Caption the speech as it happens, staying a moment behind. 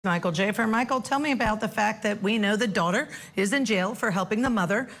Michael Jaafar. Michael, tell me about the fact that we know the daughter is in jail for helping the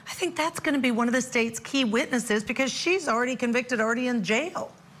mother. I think that's going to be one of the state's key witnesses because she's already convicted, already in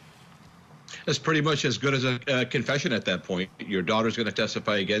jail. It's pretty much as good as a confession at that point. Your daughter's going to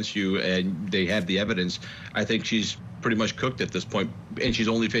testify against you, and they have the evidence. I think she's pretty much cooked at this point, and she's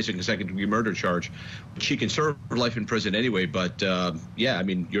only facing a second-degree murder charge. She can serve life in prison anyway, but yeah, I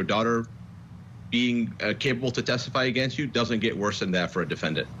mean, your daughter being capable to testify against you doesn't get worse than that for a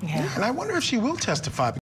defendant. Yeah, and I wonder if she will testify.